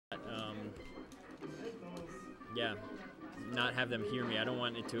yeah, not have them hear me. I don't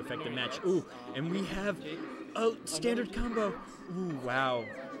want it to affect the match. Ooh, and we have a standard combo. Ooh, wow.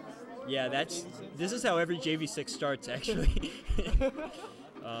 Yeah, this is how every JV6 starts, actually.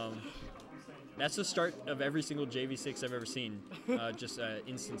 That's the start of every single JV6 I've ever seen. Just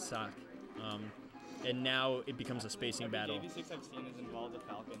instant stock. And now it becomes a spacing battle. JV6 I've seen is involved with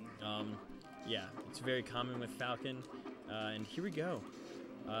Falcon. Yeah, it's very common with Falcon. And here we go.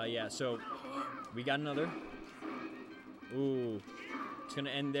 Yeah, so we got another. Ooh, it's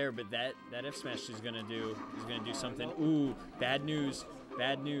gonna end there, but that F smash is gonna do something. Ooh, bad news.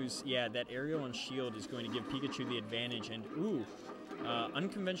 Bad news. Yeah, that aerial on shield is going to give Pikachu the advantage. And ooh,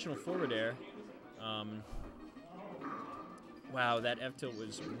 unconventional forward air. Wow, that F tilt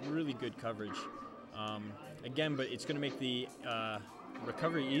was really good coverage. Again, but it's going to make the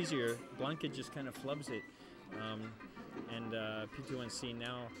recovery easier. Blondekid just kind of flubs it. And P21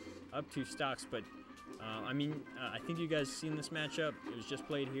 now up 2 stocks, but I mean, I think you guys seen this matchup. It was just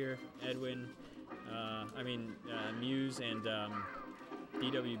played here. Edwin, Muse and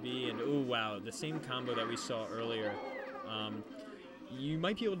DWB, and oh wow, the same combo that we saw earlier. You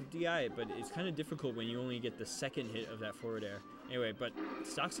might be able to DI it, but it's kind of difficult when you only get the second hit of that forward air. Anyway, but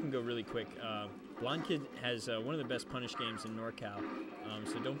stocks can go really quick. Blondekid has one of the best punish games in NorCal,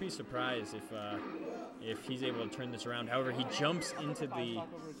 so don't be surprised if he's able to turn this around. However, he jumps into the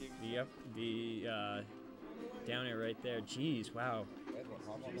down air right there. Jeez, wow.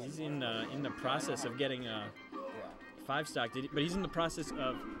 He's in the process of getting a 5 stock, but he's in the process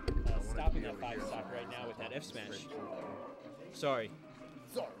of stopping that 5 stock right now with that F smash. Sorry.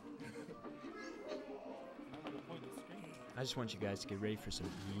 I just want you guys to get ready for some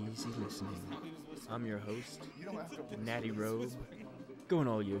easy listening. I'm your host, Natty Robe. Going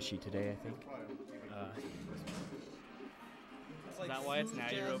all Yoshi today, I think. Is that why it's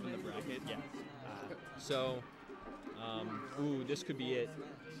Natty Robe in the bracket? Yeah. So, ooh, this could be it.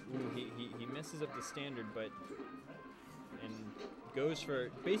 Ooh, he messes up the standard, and goes for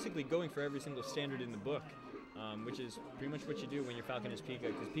basically going for every single standard in the book. Which is pretty much what you do when you're Falcon as Pika,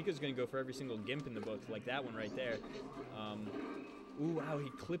 because Pika's going to go for every single gimp in the book, like that one right there. Ooh, wow, he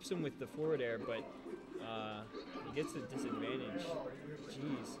clips him with the forward air, but he gets the disadvantage.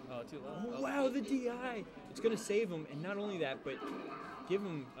 Jeez. Oh, too low. Oh, wow, the DI! It's going to save him, and not only that, but give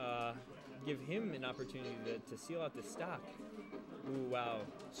him an opportunity to seal out the stock. Ooh, wow,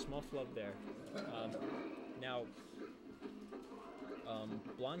 small flub there. Now,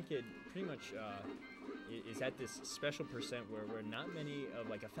 Blondekid pretty much is at this special percent where not many of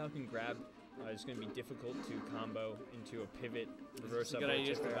like a Falcon grab is going to be difficult to combo into a pivot reverse up. Good idea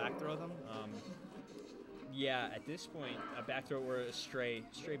just to back throw them. Yeah, at this point, a back throw or a stray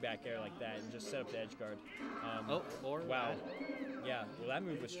back air like that, and just set up the edge guard. Or wow, yeah. Well, that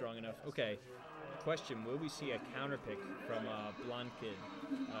move was strong enough. Okay. Question: will we see a counter pick from Blondekid?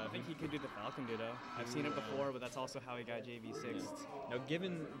 I think he could do the Falcon Ditto. I've seen it before, but that's also how he got JV6. Now,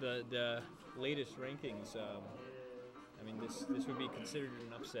 given the latest rankings, I mean, this would be considered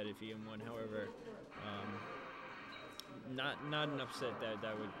an upset if he won. However, not an upset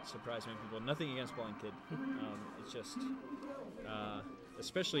that would surprise many people. Nothing against Blondekid. It's just,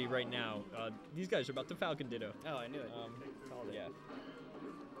 especially right now, these guys are about to Falcon Ditto. Oh, I knew it. Yeah.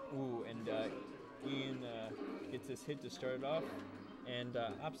 Ooh, and Ian gets this hit to start it off, and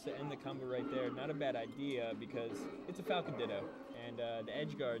opts to end the combo right there. Not a bad idea because it's a Falcon Ditto, and the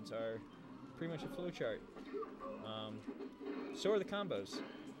edge guards are pretty much a flowchart. So are the combos.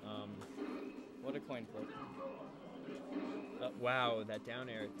 What a coin flip. Wow, that down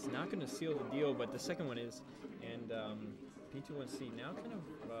air. It's not going to seal the deal, but the second one is. And P21 now kind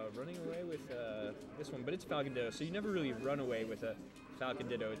of running away with this one, but it's Falcon Ditto, so you never really run away with a Falcon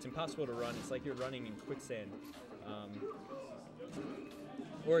Ditto. It's impossible to run. It's like you're running in quicksand.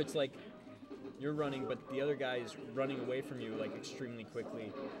 Or it's like you're running, but the other guy is running away from you like extremely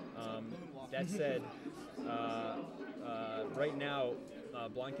quickly. That said, right now,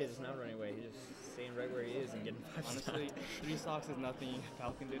 Blondekid is not running away. He's just staying right where he is and getting 5 Honestly, stocks. 3 stocks is nothing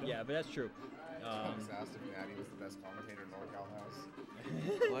Falcon Ditto. Yeah, but that's true. Thomas asked if Natty was the best commentator NorCal has.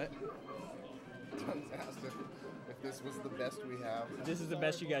 What? Thomas asked if this was the best we have. This is the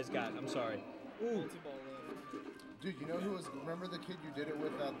best you guys got. I'm sorry. Ooh. Dude, you know who was? Remember the kid you did it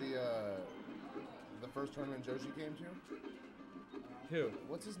with at the first tournament Joshi came to? Who?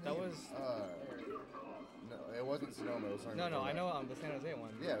 What's his name? That was. No, it wasn't Sonoma. It was No, I know the San Jose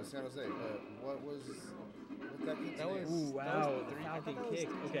one. Yeah, it was San Jose. But what was that kid's That name? was. Ooh, wow, That the was Falcon that was kick.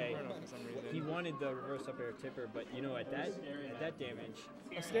 Okay. For some reason. He wanted the reverse up air tipper, but you know, at that damage,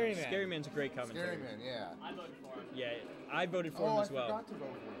 Scary Man. Scary Man's a great commentator. Scary Man, yeah. Yeah, I voted for him as well. I forgot to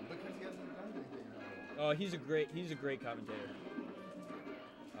vote for him because he hasn't done anything. Oh, he's a great commentator.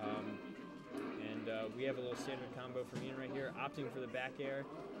 And we have a little standard combo from Ian right here, opting for the back air.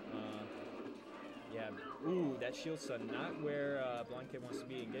 Yeah, ooh, that shield stun, not where Blondekid wants to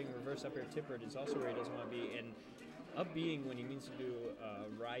be. And getting a reverse up air tippered is also where he doesn't want to be. And up being when he means to do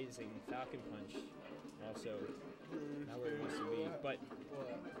rising Falcon punch, also not where he wants to be. But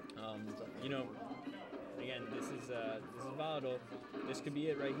you know, again, this is volatile. This could be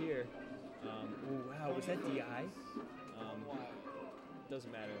it right here. Ooh, wow, was that DI?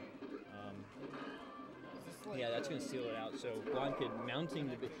 Doesn't matter. Yeah, that's going to seal it out. So Blondekid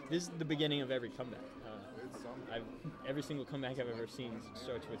mounting this is the beginning of every comeback. Every single comeback I've ever seen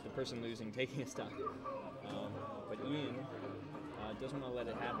starts with the person losing taking a stock. But Ian doesn't want to let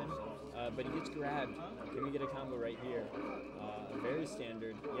it happen. But he gets grabbed. Can we get a combo right here? Very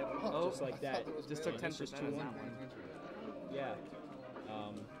standard. Yep, just like that. Just took 10% on that one. Yeah.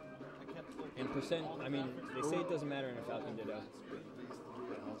 And percent, I mean, they say it doesn't matter in a Falcon Ditto.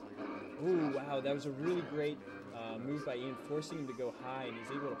 Ooh, wow, that was a really great move by Ian, forcing him to go high, and he's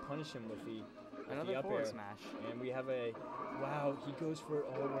able to punish him with the Another forward up air. smash. And we have wow, he goes for it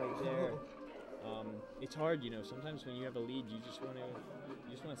all right there. It's hard, you know, sometimes when you have a lead, you just want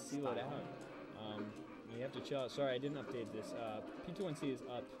to seal it out. You have to chill out. Sorry, I didn't update this. P21 is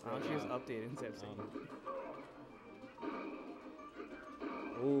up. She was updated instead of saying.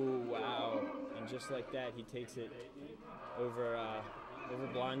 Oh wow! And just like that, he takes it over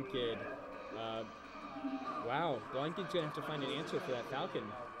Blondekid. Wow, Blondekid's gonna have to find an answer for that Falcon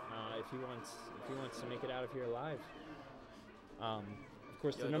if he wants to make it out of here alive. Of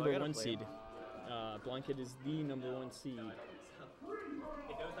course, the number 1 seed. Blondekid is the number 1 seed.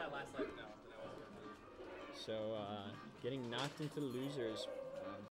 It goes that last leg now. So getting knocked into the losers.